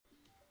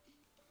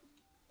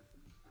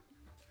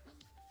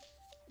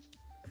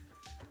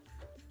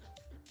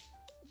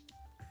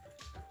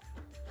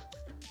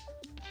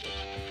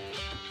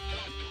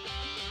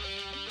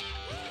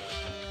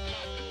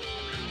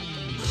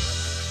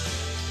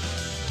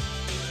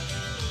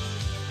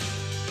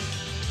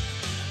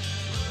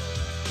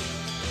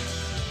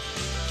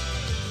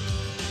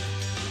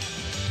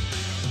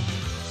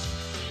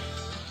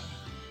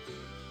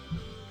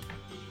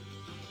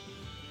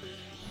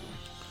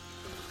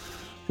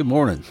Good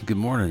morning. Good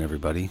morning,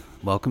 everybody.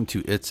 Welcome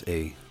to It's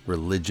a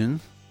Religion,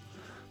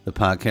 the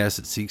podcast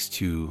that seeks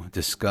to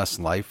discuss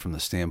life from the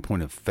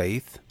standpoint of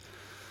faith.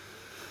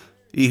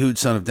 Ehud,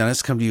 son of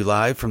Dennis, come to you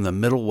live from the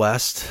Middle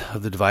West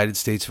of the divided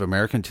states of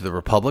America and to the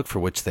republic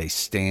for which they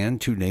stand,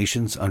 two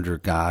nations under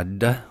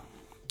God,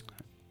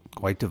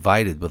 quite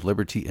divided with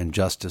liberty and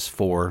justice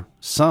for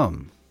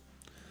some.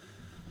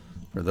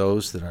 For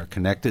those that are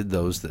connected,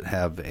 those that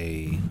have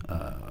a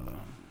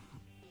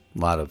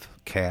lot of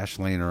cash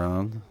laying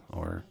around,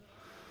 or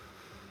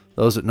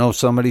those that know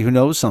somebody who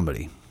knows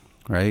somebody,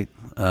 right?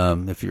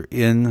 If you're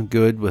in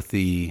good with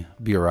the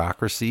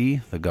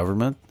bureaucracy, the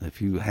government, if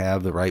you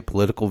have the right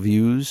political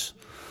views,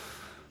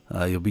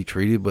 you'll be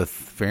treated with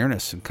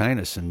fairness and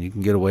kindness, and you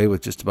can get away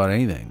with just about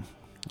anything,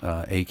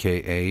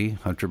 a.k.a.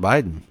 Hunter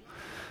Biden.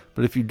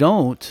 But if you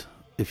don't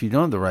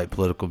have the right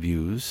political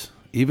views,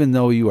 even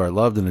though you are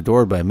loved and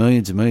adored by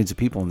millions and millions of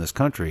people in this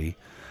country,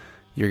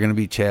 you're going to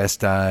be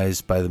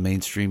chastised by the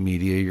mainstream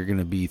media. You're going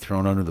to be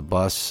thrown under the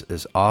bus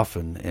as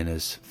often and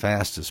as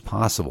fast as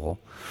possible.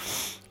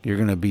 You're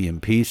going to be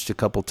impeached a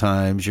couple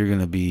times. You're going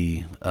to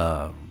be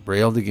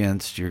railed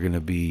against. You're going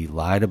to be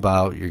lied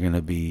about. You're going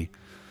to be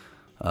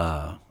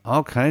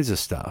all kinds of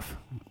stuff.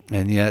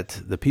 And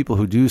yet the people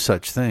who do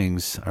such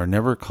things are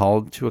never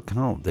called to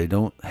account. They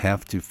don't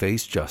have to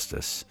face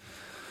justice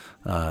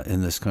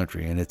in this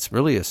country. And it's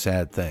really a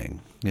sad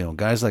thing. You know,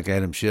 guys like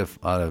Adam Schiff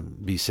ought to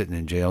be sitting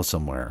in jail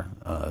somewhere.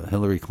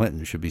 Hillary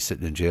Clinton should be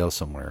sitting in jail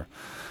somewhere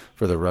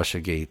for the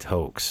Russiagate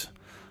hoax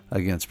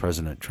against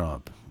President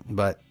Trump.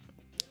 But,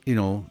 you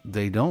know,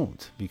 they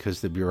don't,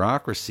 because the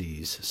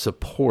bureaucracies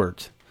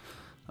support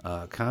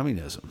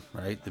communism,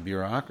 right? The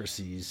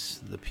bureaucracies,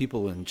 the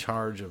people in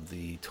charge of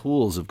the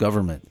tools of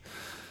government,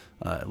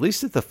 at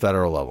least at the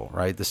federal level,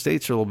 right? The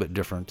states are a little bit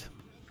different.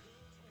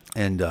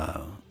 And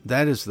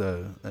that is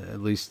at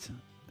least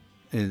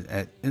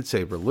it's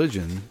a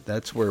religion,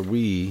 that's where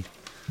we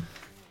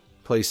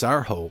place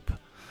our hope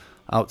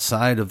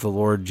outside of the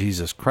Lord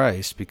Jesus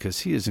Christ,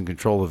 because he is in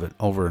control of it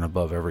over and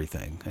above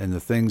everything. And the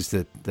things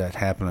that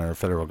happen in our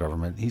federal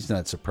government, he's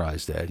not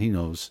surprised at. He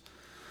knows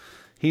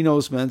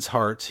men's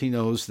hearts. He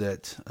knows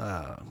that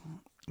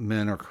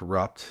men are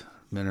corrupt,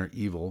 men are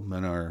evil,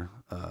 men are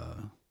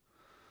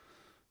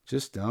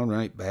just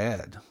downright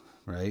bad,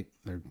 right?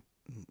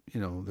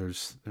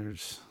 There's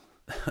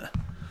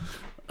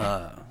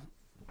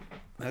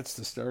that's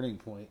the starting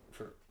point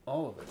for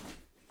all of it.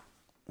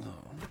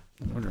 Oh,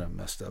 I wonder I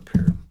messed up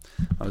here.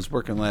 I was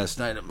working last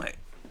night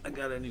I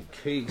got a new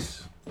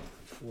case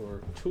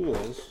for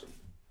tools.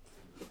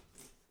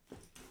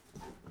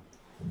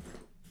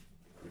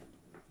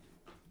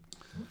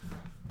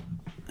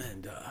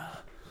 And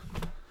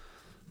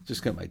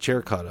just got my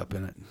chair caught up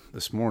in it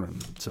this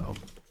morning. So,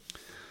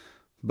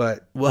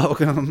 but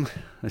welcome.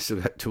 I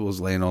still got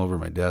tools laying all over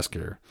my desk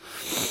here.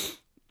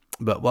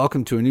 But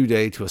welcome to a new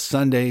day, to a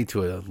Sunday,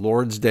 to a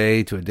Lord's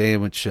Day, to a day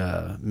in which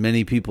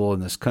many people in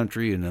this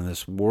country and in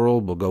this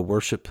world will go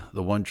worship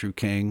the one true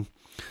King,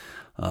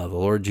 the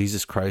Lord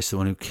Jesus Christ, the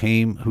one who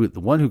came,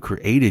 the one who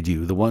created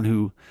you, the one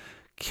who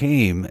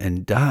came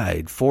and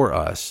died for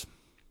us,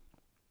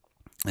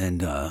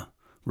 and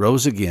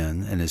rose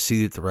again and is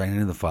seated at the right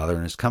hand of the Father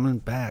and is coming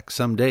back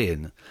someday.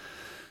 And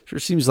sure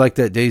seems like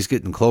that day's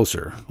getting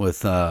closer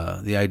with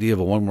the idea of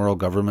a one world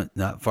government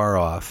not far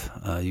off.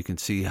 You can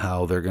see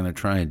how they're going to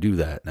try and do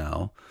that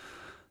now.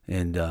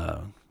 And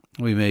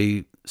we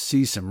may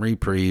see some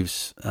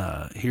reprieves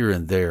here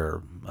and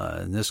there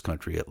in this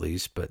country at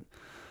least. But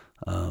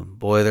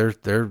boy,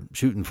 they're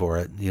shooting for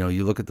it. You know,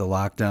 you look at the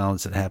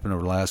lockdowns that happened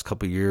over the last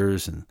couple of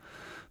years and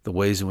the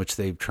ways in which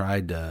they've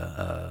tried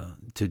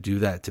to do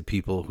that to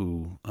people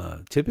who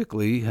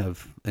typically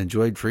have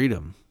enjoyed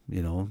freedom.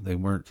 You know, they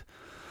weren't.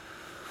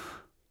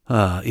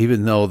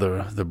 Even though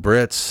the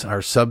Brits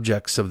are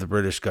subjects of the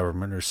British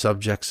government or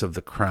subjects of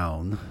the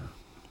crown,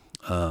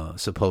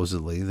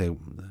 supposedly, they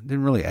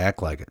didn't really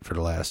act like it for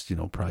the last,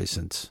 probably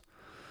since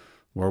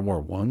World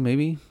War I,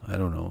 maybe? I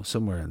don't know,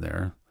 somewhere in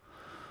there.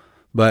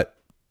 But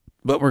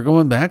we're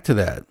going back to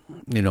that.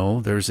 You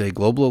know, there's a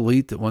global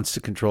elite that wants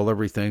to control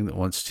everything, that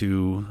wants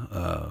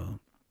to,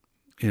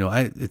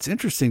 it's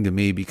interesting to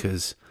me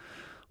because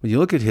when you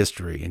look at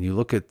history and you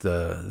look at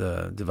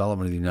the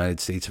development of the United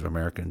States of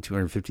America in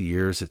 250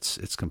 years,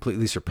 it's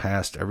completely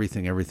surpassed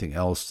everything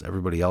else,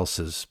 everybody else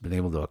has been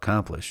able to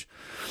accomplish.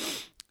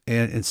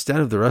 And instead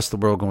of the rest of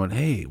the world going,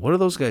 hey, what are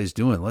those guys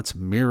doing? Let's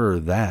mirror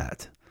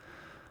that.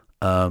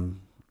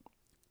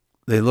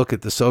 They look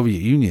at the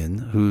Soviet Union,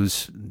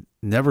 who's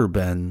never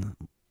been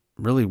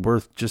really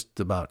worth just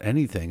about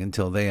anything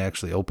until they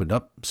actually opened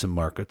up some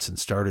markets and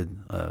started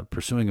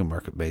pursuing a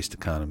market-based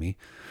economy.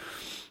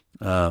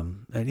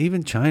 And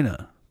even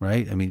China,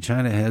 right? I mean,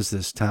 China has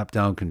this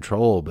top-down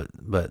control,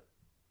 but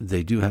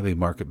they do have a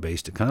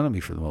market-based economy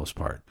for the most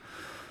part.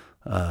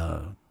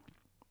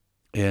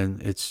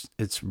 And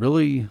it's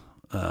really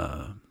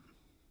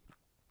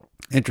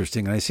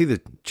interesting. And I see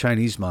the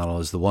Chinese model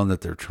as the one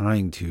that they're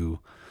trying to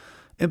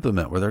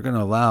implement, where they're going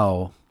to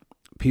allow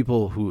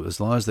people who, as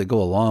long as they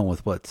go along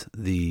with what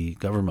the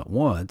government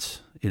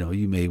wants,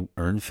 you may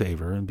earn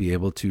favor and be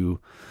able to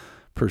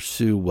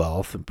pursue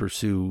wealth and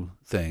pursue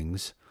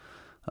things.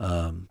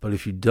 But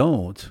if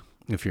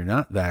you're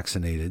not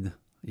vaccinated,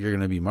 you're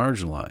going to be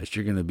marginalized.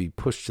 You're going to be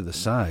pushed to the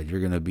side. You're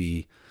going to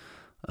be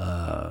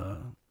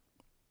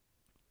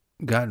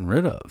gotten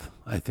rid of,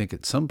 I think,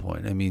 at some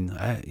point. I mean,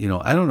 I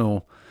don't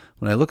know.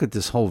 When I look at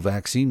this whole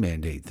vaccine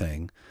mandate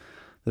thing,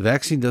 the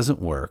vaccine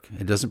doesn't work.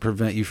 It doesn't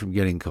prevent you from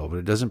getting COVID.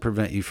 It doesn't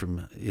prevent you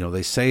from,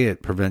 they say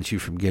it prevents you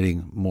from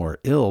getting more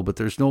ill, but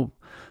there's no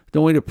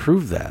way to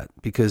prove that,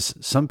 because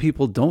some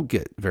people don't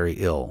get very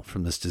ill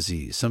from this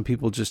disease. Some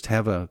people just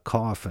have a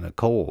cough and a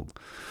cold.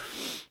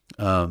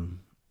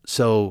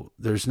 So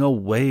there's no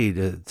way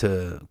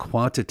to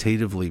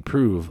quantitatively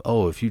prove,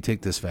 if you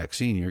take this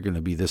vaccine, you're going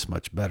to be this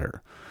much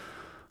better.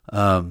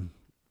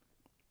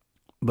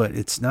 But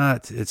it's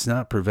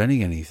not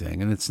preventing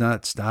anything, and it's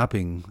not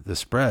stopping the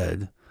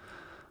spread.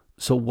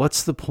 So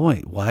what's the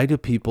point? Why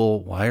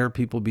are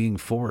people being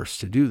forced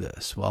to do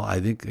this? Well, I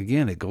think,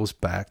 again, it goes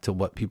back to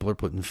what people are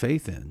putting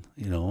faith in.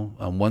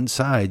 On one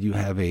side, you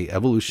have a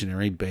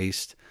evolutionary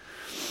based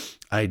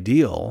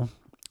ideal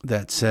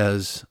that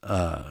says,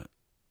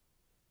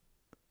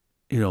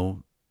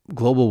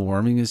 global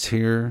warming is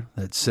here,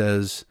 that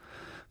says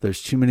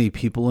there's too many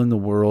people in the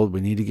world. We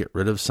need to get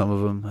rid of some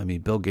of them. I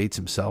mean, Bill Gates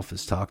himself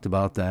has talked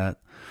about that.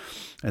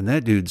 And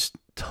that dude's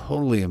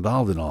totally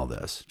involved in all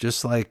this.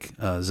 Just like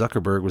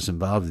Zuckerberg was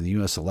involved in the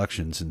U.S.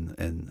 elections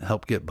and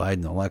helped get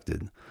Biden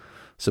elected,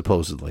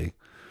 supposedly.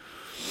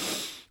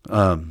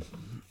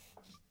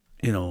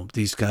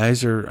 These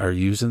guys are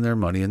using their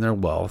money and their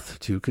wealth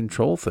to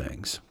control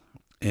things.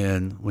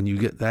 And when you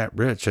get that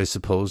rich, I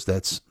suppose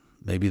that's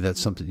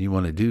something you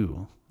want to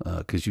do.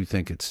 Because you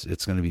think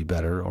it's going to be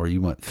better, or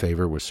you want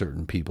favor with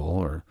certain people,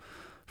 or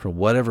for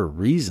whatever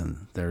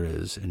reason there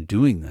is in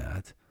doing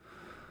that,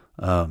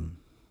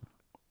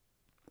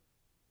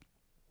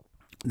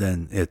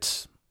 then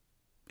it's,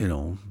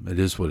 it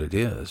is what it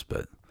is.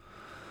 But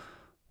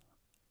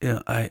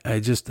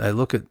I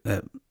look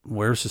at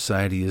where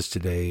society is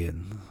today,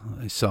 and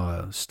I saw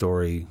a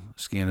story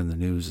scanning the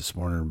news this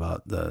morning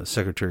about the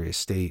Secretary of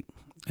State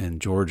in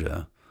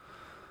Georgia.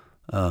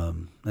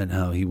 And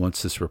how he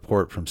wants this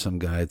report from some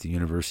guy at the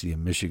University of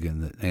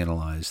Michigan that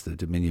analyzed the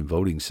Dominion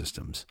voting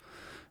systems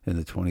for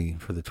the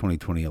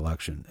 2020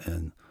 election.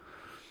 And,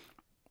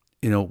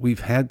 we've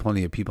had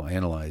plenty of people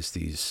analyze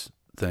these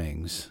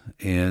things,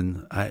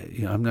 and I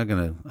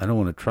don't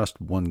want to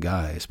trust one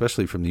guy,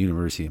 especially from the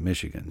University of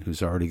Michigan,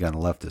 who's already got a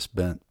leftist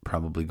bent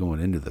probably going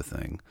into the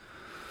thing.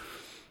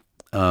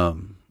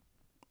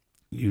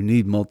 You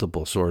need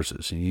multiple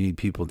sources, and you need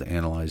people to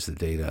analyze the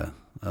data.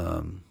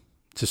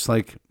 Just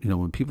like,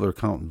 when people are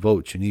counting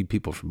votes, you need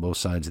people from both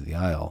sides of the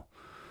aisle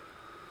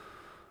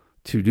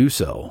to do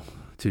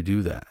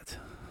that.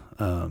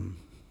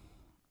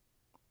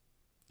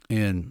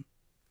 And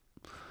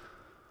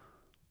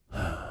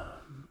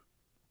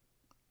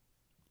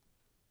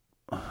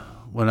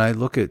when I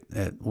look at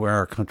where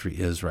our country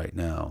is right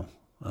now,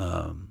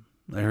 I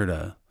heard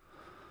a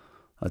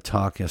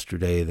talk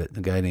yesterday that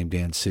a guy named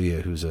Dan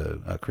Sia, who's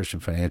a Christian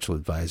financial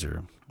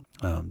advisor,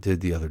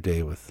 did the other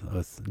day with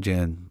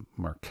Jan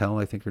Markell,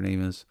 I think her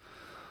name is,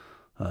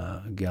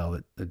 a gal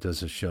that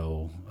does a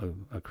show,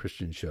 a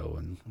Christian show,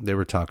 and they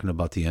were talking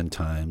about the end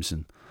times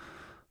and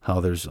how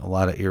there's a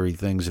lot of eerie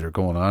things that are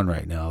going on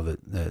right now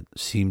that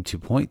seem to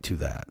point to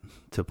that,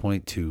 to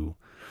point to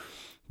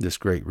this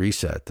great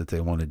reset that they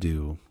want to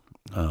do.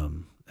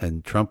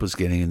 And Trump was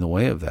getting in the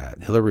way of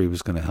that. Hillary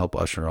was going to help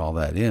usher all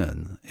that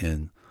in,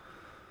 and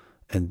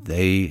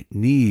they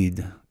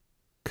need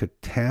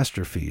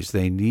catastrophes.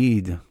 They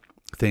need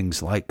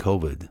things like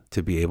COVID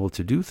to be able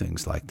to do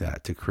things like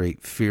that, to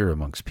create fear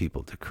amongst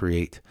people, to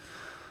create,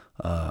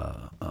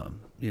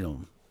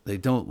 they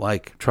don't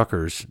like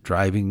truckers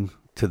driving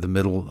to the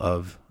middle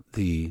of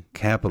the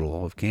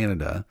capital of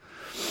Canada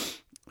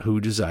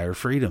who desire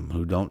freedom,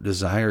 who don't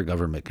desire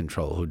government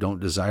control, who don't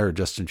desire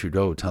Justin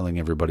Trudeau telling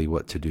everybody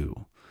what to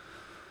do.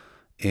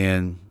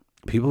 And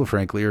people,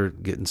 frankly, are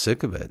getting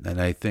sick of it.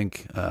 And I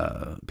think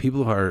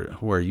people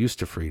who are used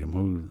to freedom,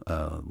 who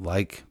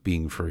like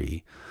being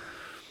free,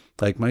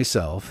 like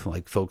myself,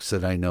 like folks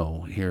that I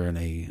know here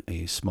in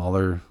a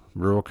smaller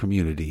rural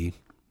community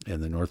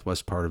in the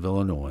northwest part of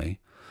Illinois,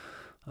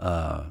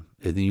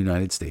 in the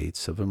United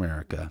States of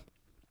America,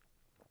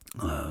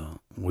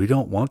 we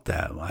don't want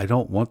that. I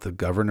don't want the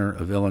governor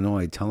of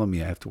Illinois telling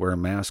me I have to wear a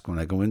mask when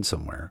I go in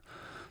somewhere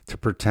to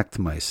protect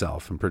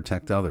myself and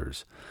protect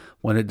others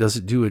when it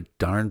doesn't do a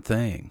darn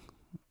thing.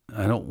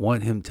 I don't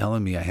want him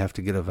telling me I have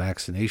to get a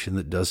vaccination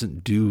that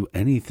doesn't do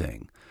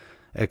anything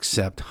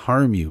except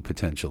harm you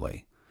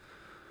potentially.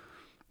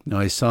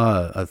 I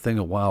saw a thing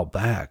a while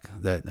back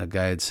that a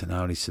guy had sent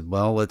out. He said,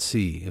 well, let's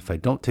see. If I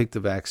don't take the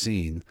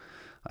vaccine,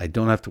 I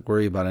don't have to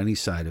worry about any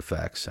side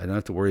effects. I don't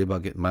have to worry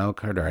about getting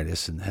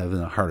myocarditis and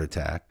having a heart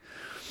attack.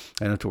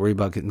 I don't have to worry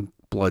about getting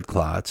blood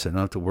clots. I don't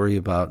have to worry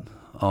about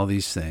all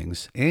these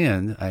things.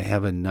 And I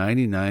have a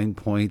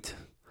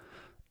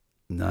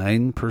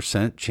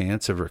 99.9%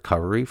 chance of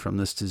recovery from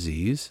this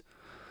disease.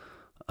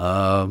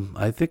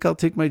 I think I'll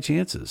take my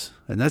chances.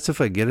 And that's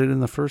if I get it in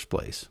the first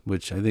place,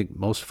 which I think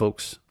most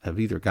folks have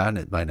either gotten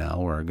it by now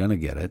or are going to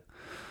get it.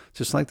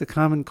 Just like the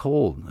common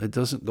cold. It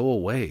doesn't go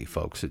away,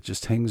 folks. It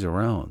just hangs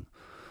around.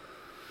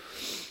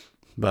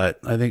 But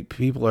I think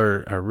people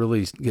are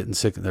really getting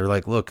sick. They're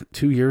like, look,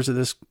 2 years of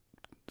this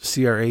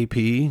CRAP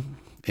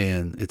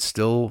and it's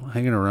still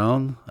hanging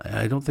around.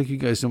 I don't think you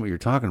guys know what you're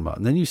talking about.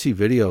 And then you see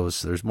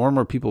videos. There's more and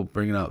more people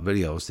bringing out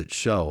videos that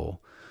show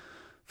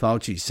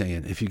Fauci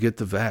saying, if you get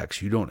the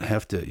vax, you don't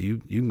have to,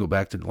 you can go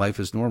back to life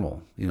as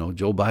normal. You know,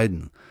 Joe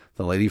Biden,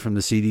 the lady from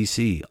the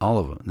CDC, all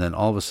of them. And then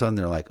all of a sudden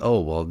they're like, oh,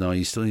 well, no,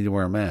 you still need to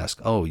wear a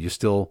mask. Oh, you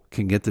still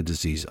can get the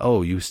disease.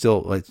 Oh, you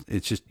still, like,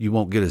 it's just, you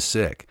won't get as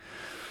sick.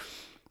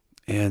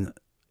 And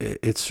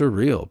it's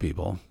surreal,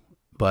 people.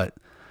 But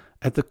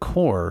at the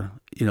core,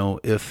 you know,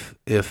 if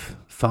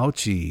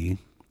Fauci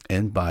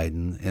and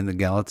Biden and the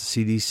gal at the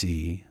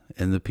CDC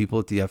and the people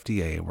at the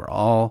FDA were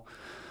all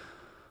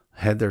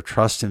had their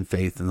trust and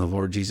faith in the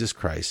Lord Jesus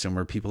Christ and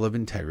were people of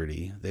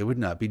integrity, they would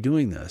not be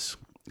doing this.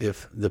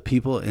 If the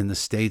people in the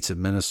states of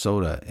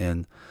Minnesota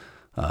and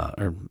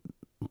or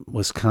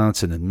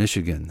Wisconsin and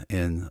Michigan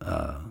and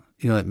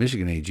you know, that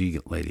Michigan AG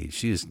lady,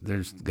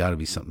 there's got to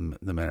be something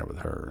the matter with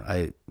her.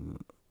 I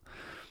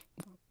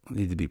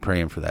need to be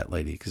praying for that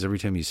lady because every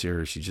time you see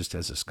her, she just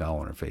has a scowl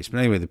on her face. But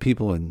anyway, the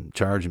people in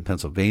charge in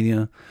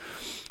Pennsylvania,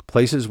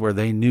 places where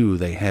they knew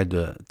they had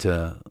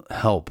to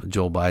help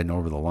Joe Biden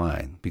over the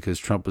line because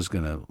Trump was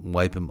going to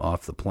wipe him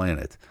off the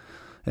planet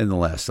in the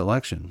last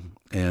election.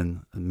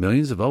 And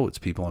millions of votes,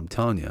 people, I'm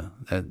telling you,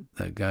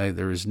 that guy,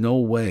 there is no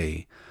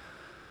way.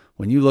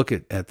 When you look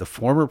at the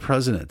former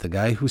president, the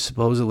guy who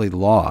supposedly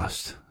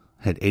lost,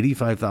 had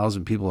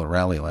 85,000 people at a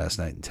rally last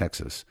night in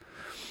Texas.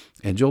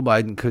 And Joe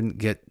Biden couldn't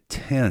get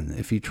 10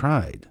 if he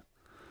tried.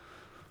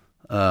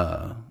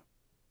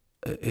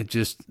 It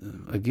just,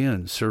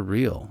 again,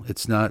 surreal.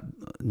 It's not,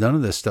 none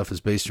of this stuff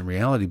is based in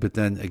reality. But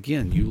then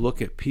again, you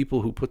look at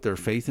people who put their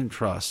faith and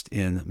trust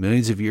in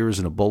millions of years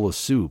in a bowl of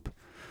soup.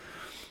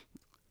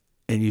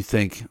 And you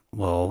think,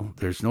 well,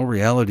 there's no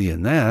reality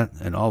in that.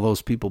 And all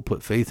those people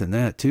put faith in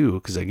that too.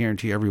 Because I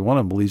guarantee every one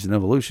of them believes in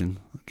evolution.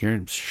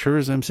 Sure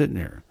as I'm sitting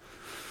here.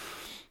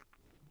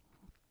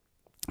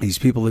 These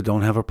people that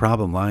don't have a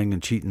problem lying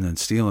and cheating and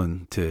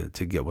stealing to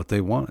get what they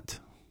want,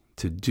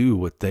 to do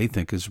what they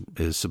think is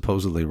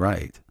supposedly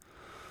right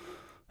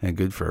and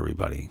good for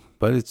everybody.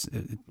 But it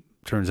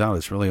turns out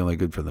it's really only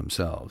good for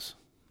themselves.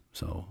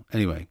 So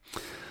anyway,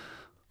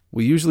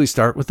 we usually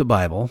start with the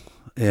Bible,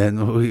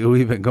 and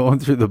we've been going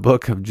through the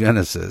book of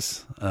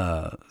Genesis.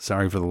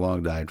 Sorry for the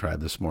long diatribe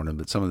this morning,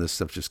 but some of this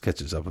stuff just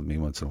catches up with me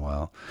once in a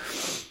while.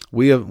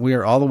 We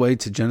are all the way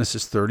to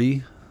Genesis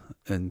 30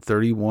 and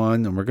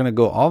 31, and we're going to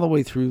go all the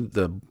way through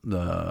the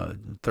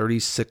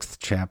 36th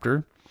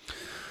chapter.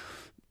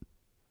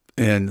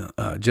 And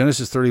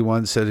Genesis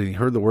 31 said, and he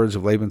heard the words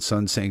of Laban's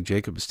son saying,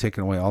 Jacob has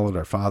taken away all of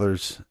our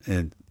fathers,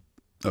 and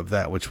of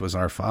that which was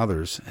our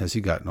fathers has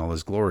he gotten all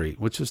his glory,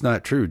 which is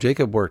not true.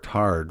 Jacob worked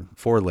hard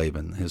for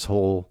Laban his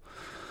whole,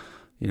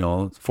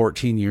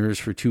 14 years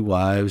for 2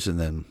 wives, and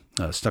then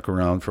stuck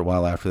around for a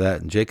while after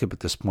that. And Jacob at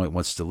this point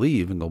wants to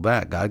leave and go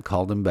back. God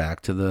called him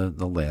back to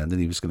the land that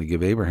he was going to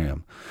give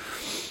Abraham.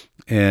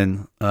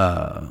 And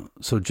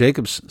so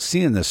Jacob's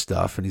seeing this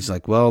stuff, and he's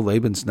like, well,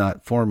 Laban's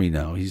not for me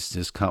now.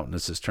 His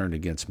countenance has turned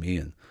against me.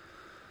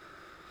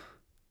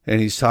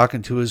 And he's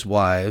talking to his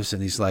wives,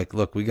 and he's like,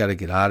 look, we got to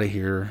get out of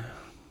here.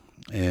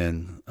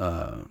 And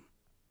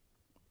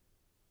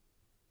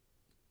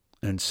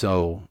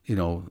so,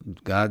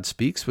 God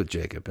speaks with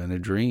Jacob in a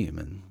dream,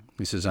 and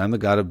he says, I'm the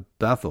God of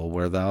Bethel,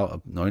 where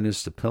thou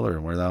anointest a pillar,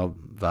 and where thou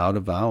vowed a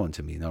vow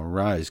unto me. Now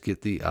arise,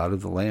 get thee out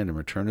of the land, and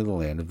return to the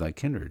land of thy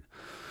kindred.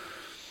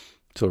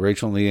 So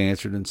Rachel and Leah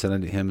answered and said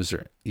unto him, is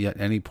there yet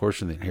any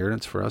portion of the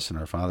inheritance for us in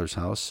our father's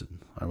house? And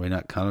are we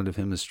not counted of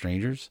him as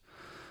strangers?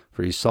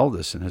 For he sold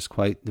us, and has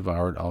quite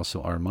devoured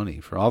also our money.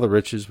 For all the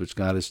riches which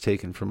God has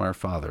taken from our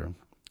father,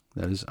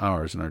 that is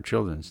ours and our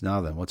children's.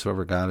 Now then,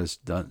 whatsoever God has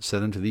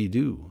said unto thee,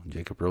 do. And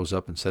Jacob rose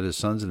up and set his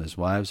sons and his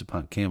wives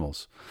upon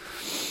camels.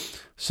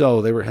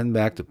 So they were heading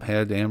back to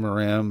Padan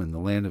Aram in the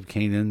land of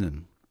Canaan,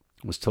 and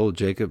was told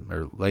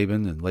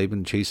Laban, and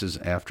Laban chases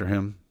after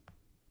him.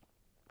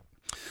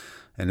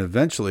 And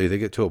eventually they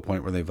get to a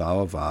point where they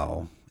vow a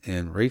vow.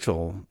 And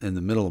Rachel, in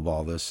the middle of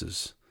all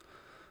this,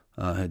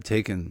 had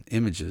taken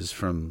images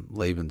from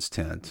Laban's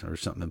tent or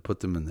something and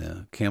put them in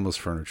the camel's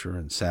furniture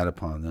and sat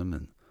upon them.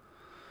 And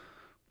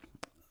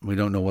we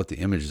don't know what the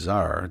images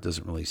are. It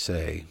doesn't really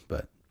say.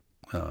 But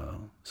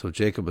so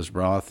Jacob was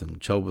wroth and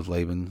chode with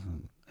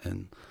Laban,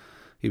 and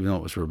even though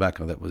it was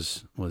Rebekah that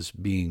was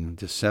being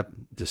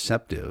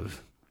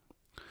deceptive.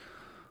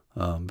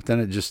 But then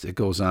it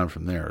goes on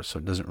from there, so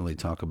it doesn't really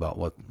talk about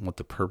what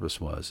the purpose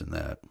was in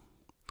that.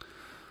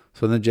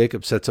 So then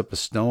Jacob sets up a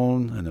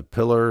stone and a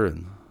pillar,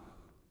 and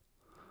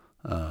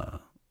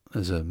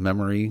as a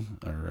memory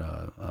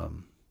or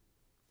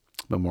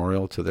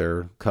memorial to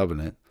their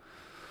covenant.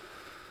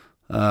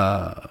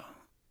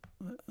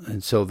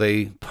 And so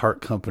they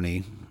part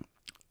company,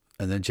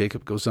 And then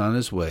Jacob goes on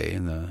his way,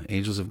 and the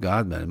angels of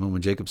God met him. And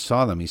when Jacob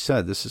saw them, he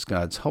said, "This is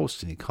God's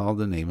host." And he called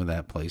the name of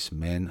that place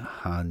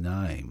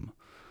Mahanaim.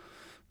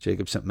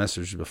 Jacob sent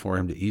messengers before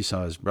him to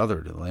Esau, his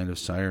brother, to the land of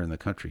Seir and the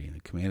country, and he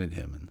commanded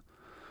him.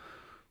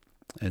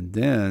 And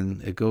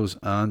then it goes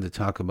on to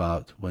talk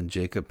about when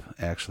Jacob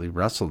actually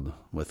wrestled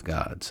with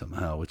God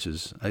somehow, which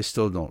is, I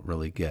still don't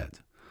really get.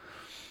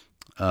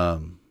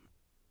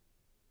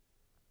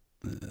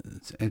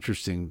 It's an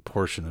interesting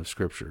portion of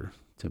Scripture,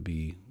 to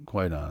be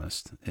quite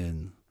honest.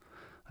 And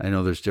I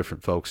know there's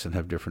different folks that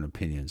have different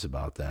opinions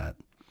about that.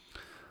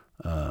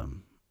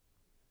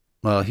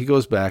 Well, he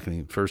goes back and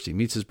he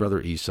meets his brother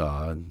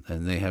Esau,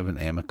 and they have an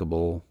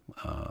amicable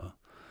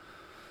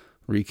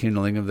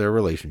rekindling of their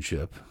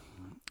relationship.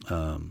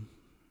 And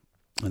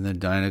then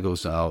Dinah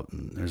goes out,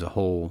 and there's a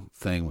whole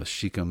thing with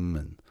Shechem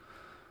and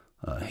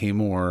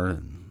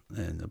Hamor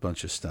and a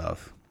bunch of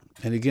stuff.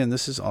 And again,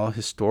 this is all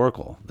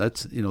historical.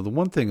 That's, the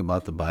one thing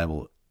about the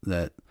Bible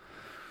that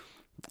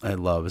I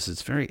love is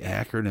it's very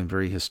accurate and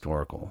very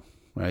historical,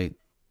 right?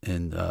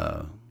 And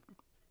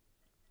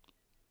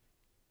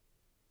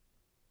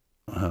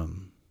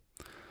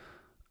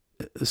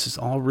this is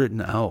all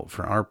written out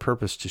for our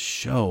purpose to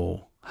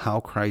show how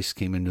Christ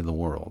came into the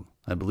world.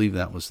 I believe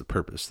that was the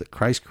purpose, that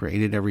Christ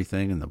created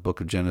everything in the book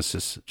of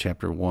Genesis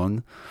chapter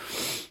 1,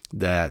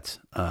 that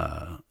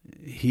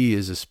he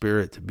is a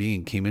spirit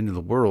being, came into the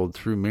world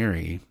through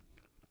Mary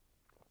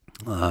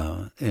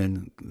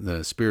and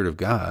the Spirit of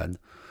God,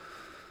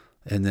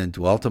 and then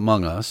dwelt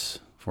among us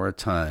for a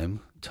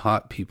time,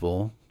 taught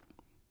people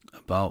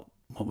about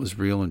what was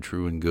real and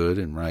true and good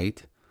and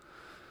right,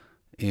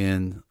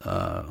 and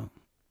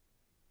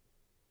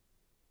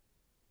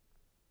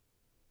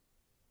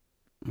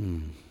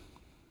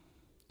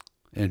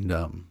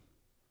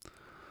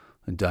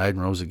died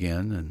and rose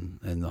again,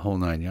 and the whole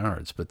 9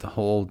 yards. But the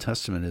whole Old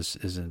Testament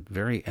is a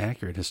very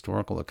accurate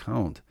historical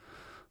account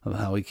of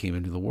how he came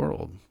into the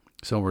world.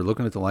 So we're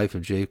looking at the life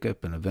of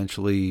Jacob, and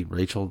eventually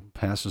Rachel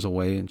passes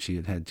away, and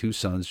she had 2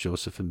 sons,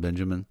 Joseph and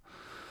Benjamin.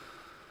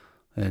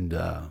 And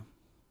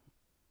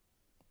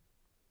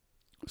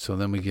so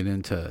then we get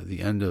into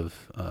the end of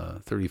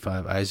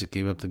 35. Isaac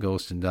gave up the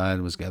ghost and died,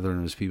 and was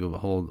gathering his people,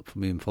 behold,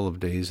 being full of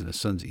days, and his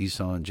sons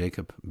Esau and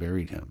Jacob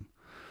buried him.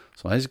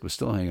 So Isaac was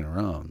still hanging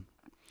around.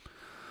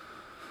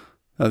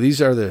 Now,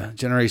 these are the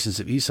generations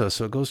of Esau.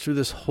 So it goes through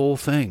this whole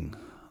thing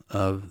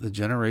of the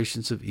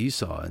generations of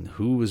Esau and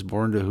who was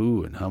born to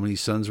who and how many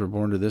sons were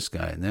born to this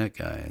guy and that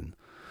guy and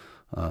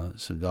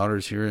some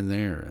daughters here and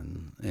there.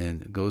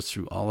 And it goes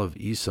through all of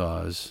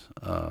Esau's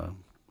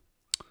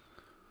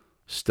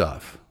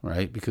stuff,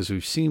 right? Because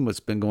we've seen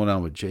what's been going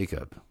on with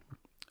Jacob.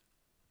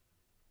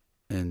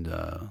 And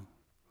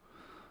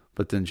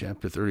but then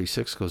chapter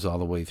 36 goes all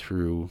the way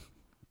through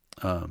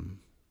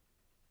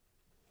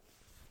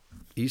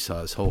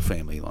Esau's whole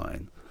family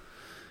line.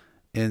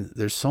 And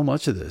there's so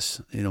much of this,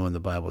 in the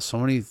Bible, so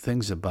many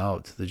things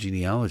about the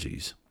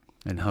genealogies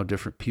and how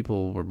different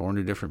people were born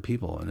to different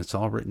people. And it's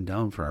all written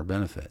down for our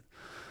benefit.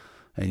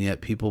 And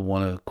yet people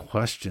want to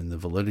question the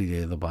validity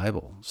of the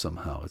Bible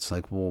somehow. It's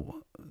like,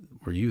 well,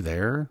 were you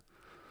there?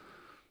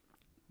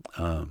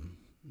 And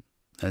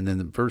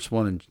then verse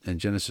 1 in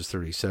Genesis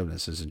 37, it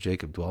says, "And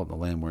Jacob dwelt in the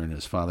land wherein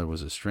his father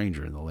was a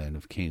stranger, in the land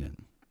of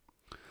Canaan."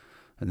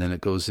 And then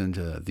it goes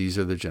into, these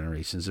are the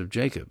generations of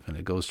Jacob. And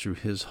it goes through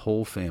his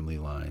whole family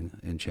line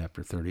in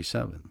chapter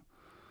 37.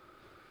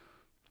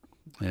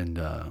 And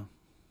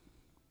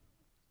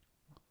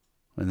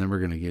then we're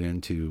going to get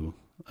into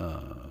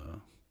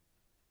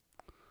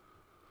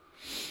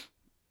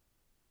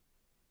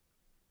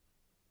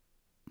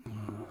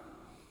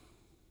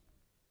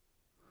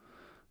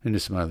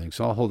some other things.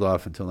 So I'll hold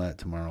off until that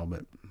tomorrow.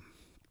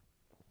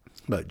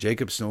 But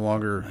Jacob's no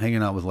longer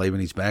hanging out with Laban.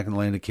 He's back in the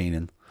land of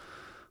Canaan.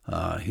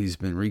 He's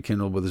been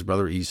rekindled with his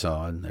brother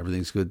Esau, and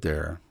everything's good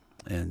there.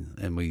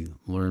 And we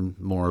learn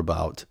more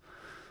about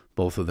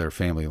both of their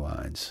family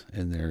lines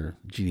and their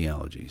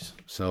genealogies.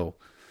 So,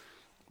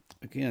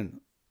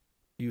 again,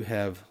 you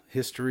have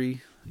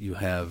history, you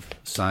have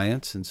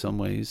science in some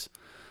ways,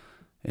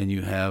 and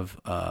you have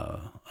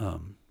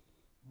a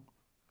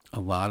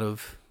lot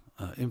of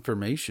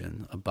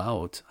information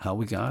about how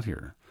we got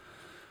here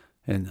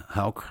and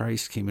how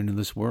Christ came into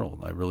this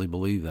world. I really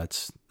believe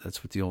that's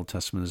what the Old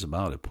Testament is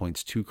about. It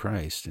points to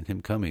Christ and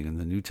him coming, and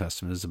the New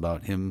Testament is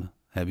about him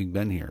having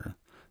been here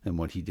and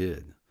what he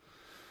did.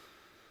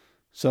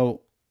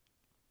 So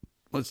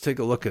let's take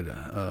a look at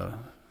a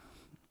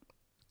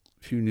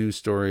few news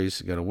stories.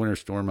 You got a winter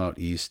storm out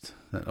east.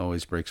 That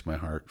always breaks my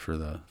heart for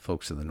the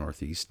folks in the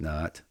Northeast.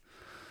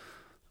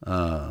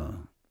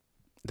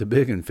 The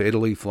big and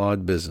fatally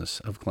flawed business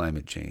of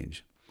climate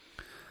change.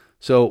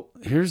 So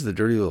here's the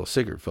dirty little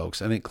secret,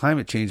 folks. I think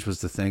climate change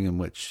was the thing in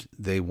which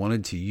they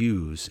wanted to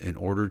use in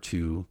order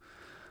to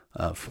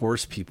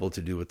force people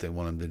to do what they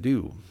want them to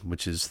do,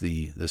 which is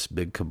this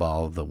big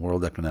cabal of the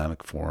World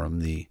Economic Forum,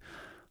 the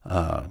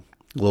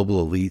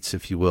global elites,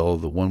 if you will,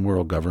 the one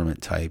world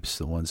government types,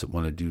 the ones that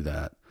want to do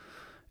that.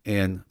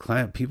 And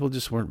people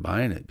just weren't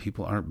buying it.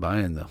 People aren't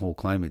buying the whole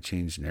climate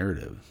change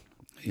narrative.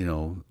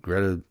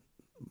 Greta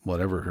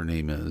whatever her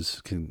name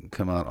is, can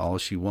come out all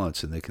she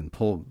wants, and they can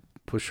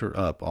push her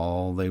up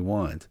all they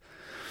want.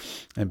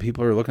 And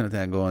people are looking at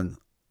that going,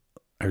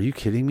 are you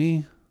kidding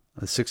me?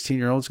 A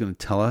 16-year-old is going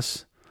to tell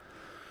us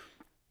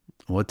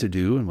what to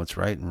do and what's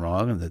right and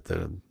wrong, and that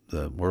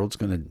the world's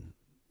going to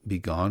be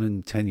gone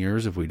in 10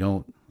 years if we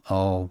don't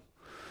all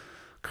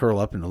curl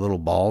up into little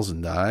balls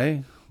and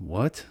die?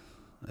 What?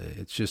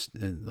 It's just,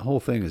 the whole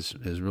thing is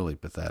really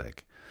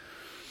pathetic.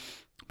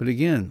 But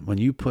again, when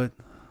you put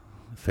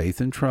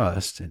faith and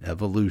trust in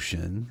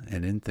evolution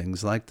and in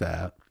things like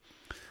that,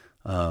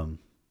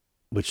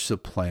 which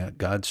supplant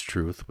God's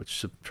truth,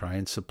 which try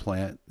and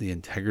supplant the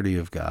integrity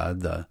of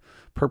God, the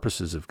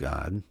purposes of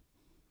God,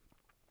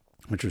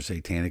 which are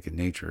satanic in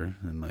nature,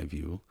 in my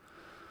view,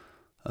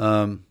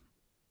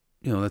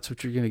 that's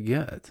what you're going to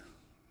get.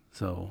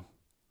 So,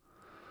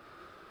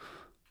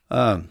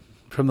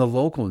 from the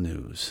local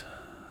news,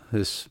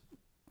 this,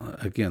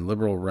 again,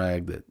 liberal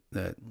rag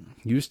that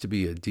used to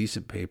be a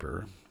decent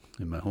paper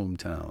in my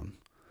hometown,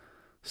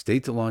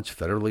 state to launch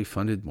federally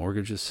funded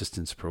mortgage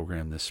assistance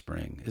program this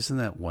spring. Isn't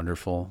that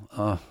wonderful?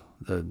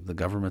 The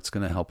government's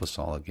going to help us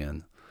all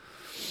again.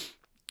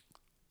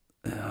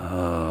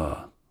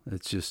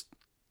 It's just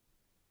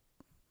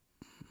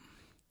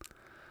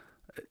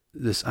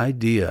this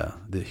idea,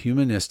 the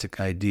humanistic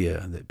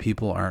idea that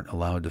people aren't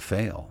allowed to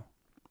fail,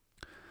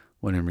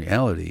 when in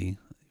reality,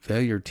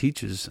 failure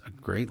teaches a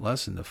great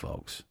lesson to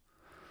folks.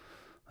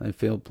 I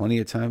failed plenty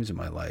of times in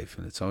my life,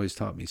 and it's always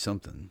taught me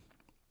something.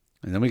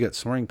 And then we got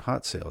soaring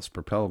pot sales,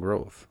 propel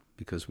growth,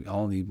 because we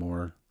all need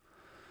more,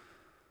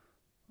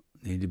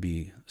 need to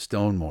be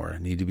stoned more,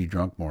 need to be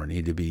drunk more,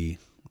 need to be,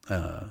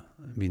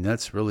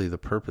 that's really the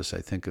purpose,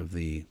 I think, of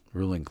the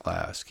ruling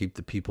class. Keep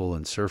the people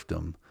in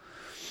serfdom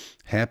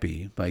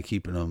happy by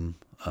keeping them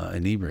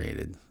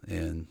inebriated,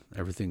 and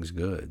everything's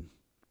good.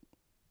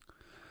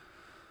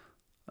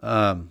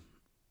 And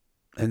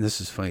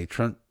this is funny.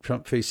 Trump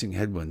facing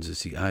headwinds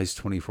as he eyes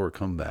 24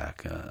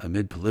 comeback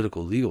amid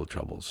political legal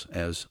troubles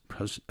as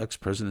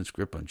ex-president's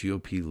grip on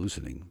GOP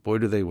loosening. Boy,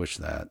 do they wish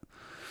that.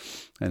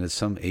 And it's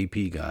some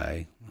AP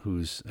guy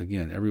who's,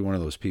 again, every one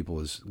of those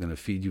people is going to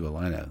feed you a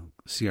line of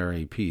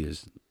CRAP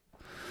as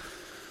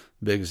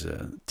big as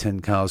 10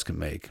 cows can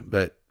make.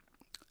 But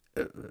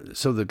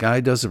so the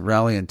guy does a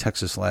rally in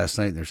Texas last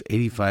night, and there's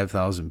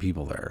 85,000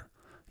 people there.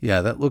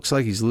 Yeah, that looks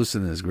like he's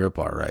loosening his grip,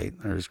 all right,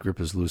 or his grip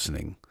is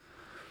loosening.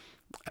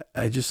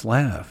 I just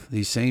laugh.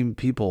 These same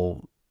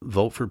people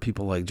vote for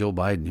people like Joe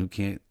Biden, who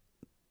can't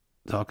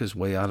talk his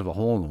way out of a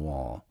hole in the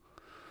wall.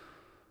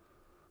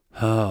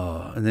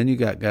 Oh, and then you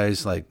got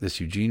guys like this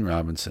Eugene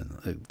Robinson.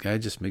 The guy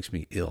just makes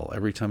me ill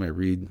every time I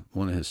read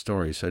one of his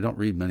stories, so I don't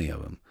read many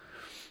of them.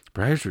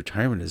 Breyer's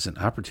retirement is an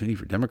opportunity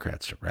for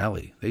Democrats to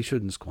rally. They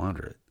shouldn't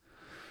squander it,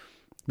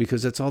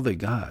 because that's all they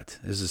got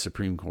is the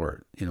Supreme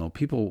Court.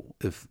 People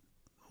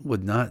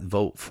would not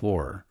vote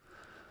for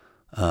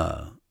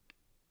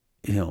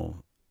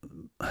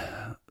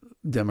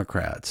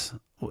Democrats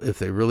if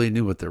they really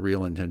knew what their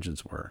real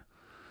intentions were.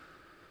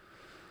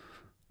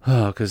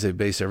 Because they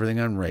base everything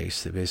on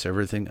race. They base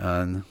everything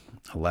on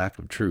a lack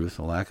of truth,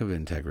 a lack of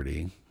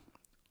integrity.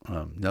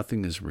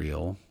 Nothing is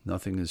real.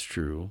 Nothing is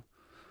true.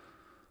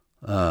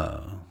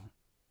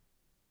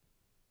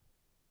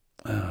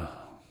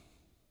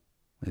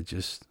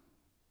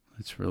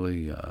 It's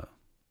really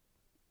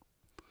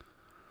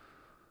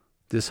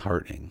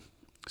disheartening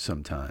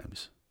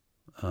sometimes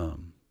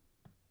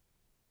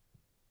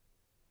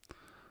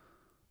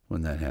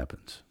when that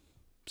happens.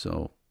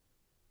 So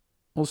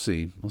we'll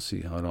see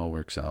how it all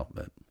works out.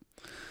 But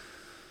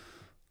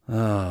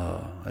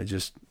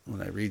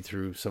when I read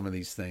through some of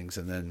these things,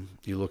 and then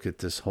you look at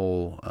this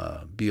whole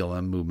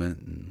BLM movement,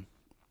 and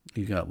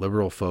you got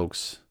liberal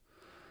folks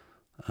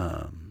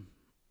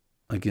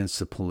against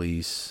the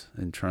police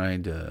and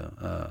trying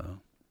to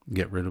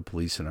get rid of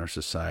police in our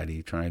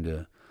society, trying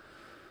to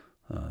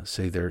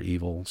say they're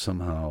evil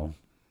somehow.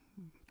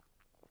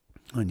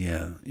 And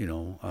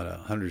out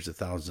of hundreds of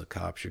thousands of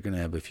cops, you're going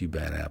to have a few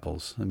bad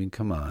apples. I mean,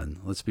 come on,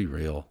 let's be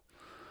real.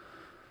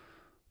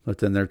 But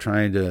then they're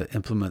trying to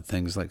implement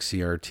things like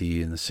CRT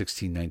and the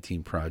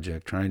 1619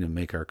 Project, trying to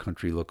make our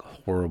country look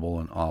horrible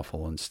and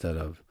awful instead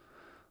of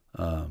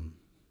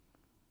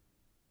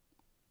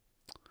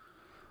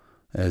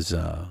as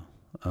a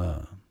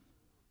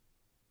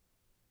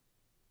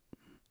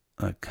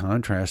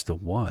contrast to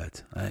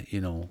what?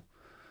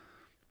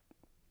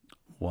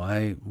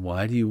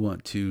 Why do you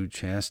want to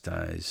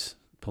chastise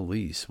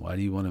police? Why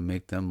do you want to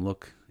make them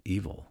look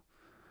evil?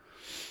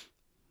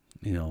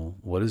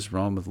 What is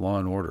wrong with law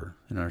and order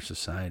in our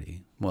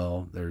society?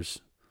 Well, there's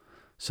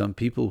some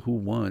people who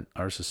want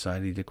our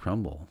society to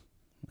crumble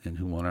and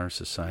who want our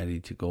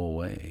society to go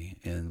away.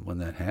 And when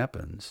that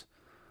happens,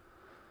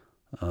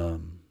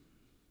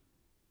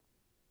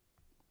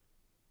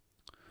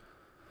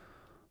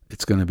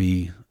 it's going to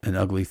be an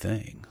ugly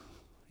thing,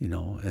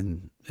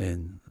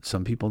 and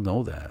some people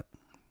know that.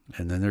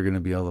 And then they're going to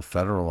be able to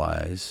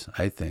federalize.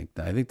 I think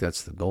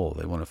that's the goal.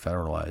 They want to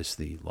federalize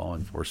the law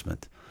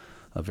enforcement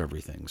of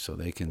everything, so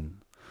they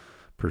can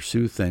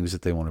pursue things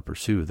that they want to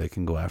pursue. They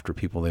can go after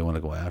people they want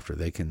to go after.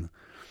 They can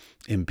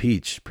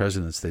impeach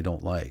presidents they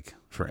don't like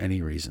for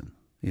any reason.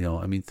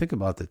 I mean, think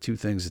about the two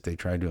things that they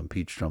tried to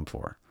impeach Trump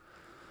for.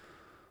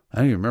 I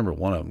don't even remember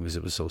one of them because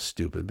it was so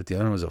stupid, but the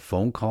other one was a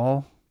phone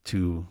call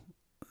to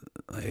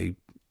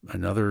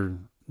another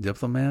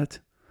diplomat.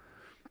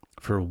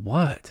 For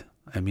what?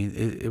 I mean,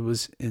 it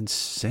was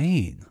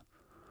insane.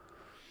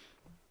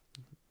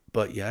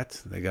 But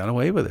yet they got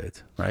away with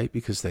it, right?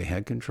 Because they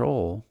had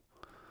control,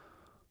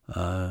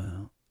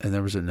 and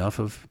there was enough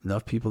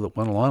people that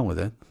went along with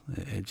it.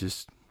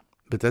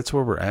 But that's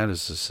where we're at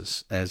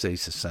as a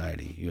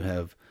society. You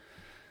have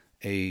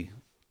a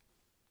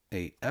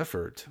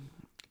effort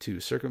to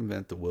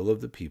circumvent the will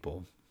of the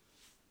people,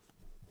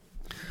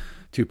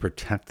 to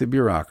protect the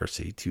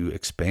bureaucracy, to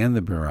expand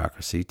the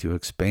bureaucracy, to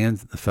expand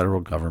the federal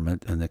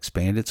government and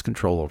expand its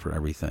control over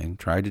everything,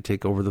 tried to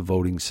take over the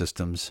voting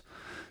systems,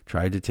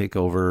 tried to take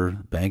over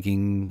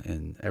banking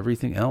and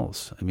everything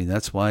else. I mean,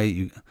 that's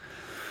why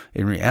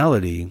in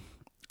reality,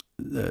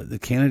 the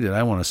candidate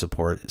I want to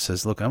support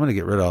says, look, I'm going to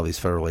get rid of all these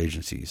federal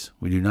agencies.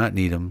 We do not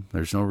need them.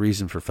 There's no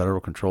reason for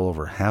federal control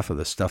over half of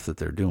the stuff that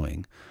they're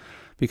doing,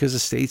 because the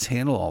states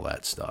handle all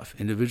that stuff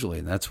individually,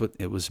 and that's what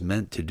it was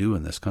meant to do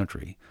in this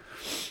country.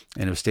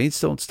 And if states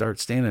don't start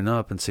standing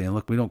up and saying,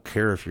 look, we don't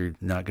care if you're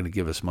not going to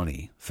give us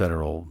money,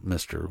 federal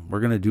mister, we're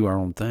going to do our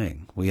own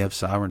thing. We have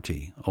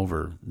sovereignty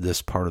over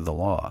this part of the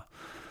law.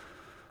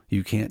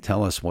 You can't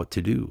tell us what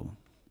to do.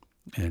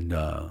 And,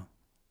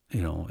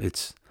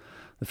 it's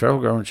the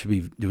federal government should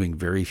be doing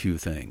very few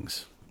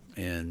things.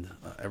 And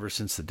ever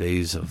since the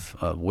days of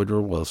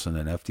Woodrow Wilson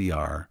and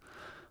FDR,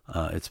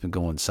 it's been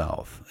going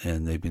south,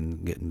 and they've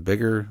been getting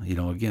bigger.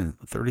 Again,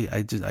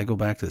 I go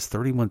back to this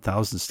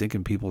 31,000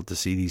 stinking people at the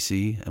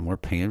CDC, and we're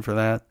paying for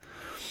that.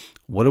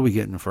 What are we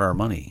getting for our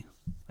money?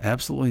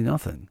 Absolutely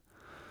nothing.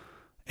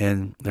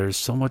 And there's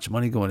so much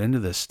money going into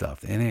this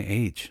stuff. The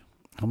NIH,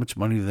 how much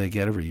money do they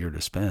get every year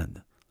to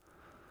spend?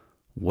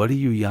 What are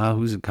you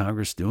yahoos in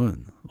Congress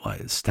doing?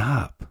 Why,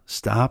 stop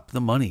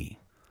the money.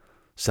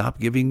 Stop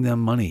giving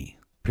them money,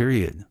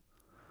 period.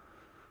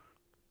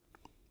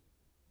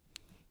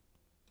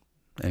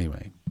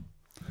 Anyway,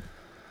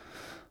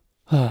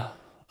 I'm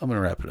going to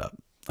wrap it up.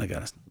 I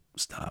got to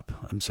stop.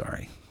 I'm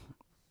sorry.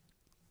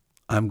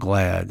 I'm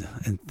glad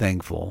and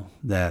thankful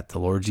that the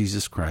Lord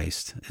Jesus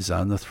Christ is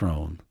on the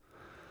throne.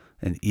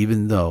 And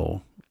even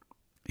though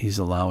he's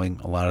allowing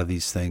a lot of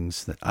these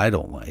things that I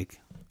don't like,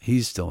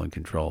 he's still in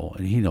control,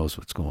 and he knows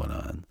what's going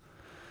on.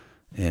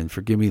 And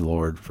forgive me,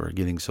 Lord, for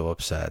getting so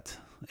upset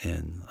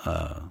and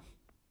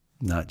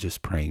not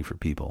just praying for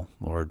people.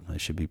 Lord, I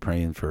should be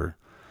praying for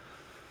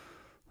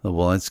the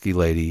Walensky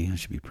lady. I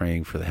should be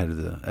praying for the head of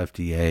the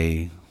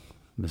FDA,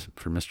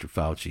 for Mr.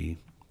 Fauci.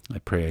 I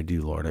pray I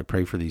do, Lord. I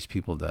pray for these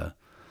people to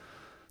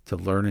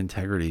learn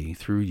integrity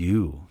through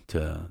you,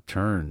 to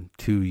turn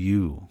to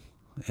you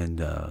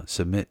and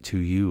submit to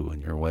you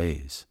in your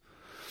ways.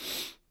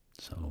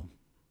 So,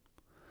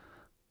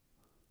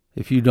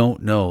 if you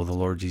don't know the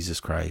Lord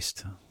Jesus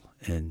Christ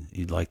and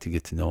you'd like to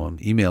get to know him,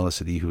 email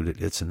us at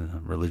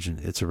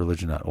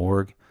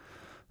ehud@itsareligion.org.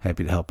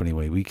 Happy to help any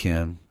way we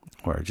can.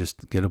 Or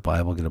just get a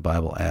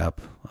Bible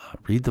app.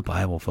 Read the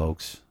Bible,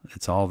 folks.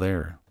 It's all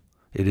there.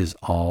 It is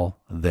all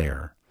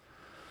there.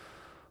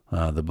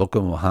 The book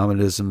of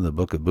Mohammedism, the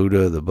book of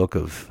Buddha, the book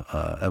of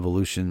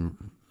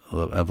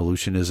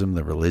evolutionism,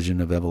 the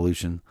religion of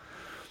evolution,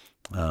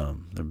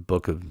 the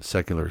book of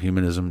secular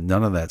humanism.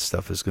 None of that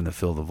stuff is going to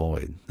fill the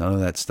void. None of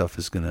that stuff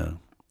is going to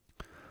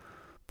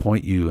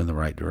point you in the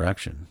right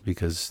direction,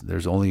 because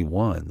there's only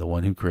one, the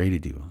one who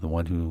created you, the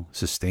one who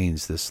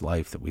sustains this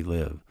life that we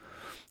live.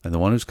 And the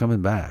one who's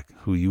coming back,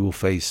 who you will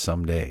face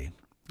someday,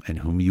 and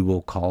whom you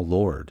will call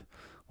Lord,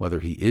 whether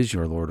he is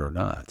your Lord or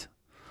not.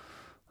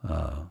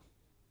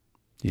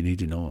 You need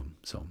to know him.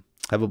 So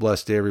have a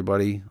blessed day,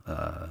 everybody.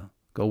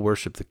 Go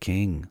worship the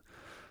King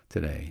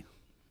today.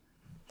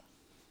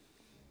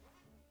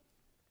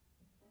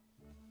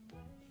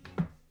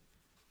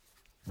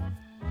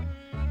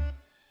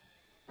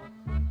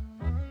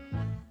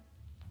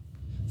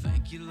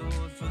 Thank you,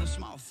 Lord, for the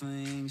small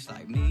things,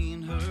 like me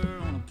and her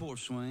on a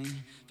porch swing,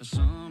 for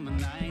summer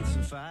nights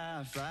and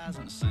fireflies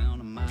and the sound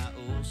of my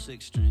old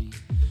six string.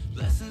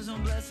 Blessings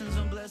on blessings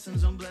on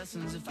blessings on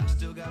blessings. If I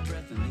still got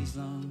breath in these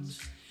lungs,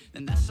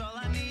 then that's all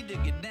I need to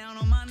get down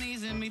on my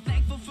knees and be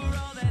thankful for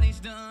all that he's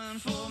done.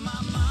 For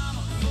my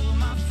mama, for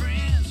my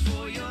friends, for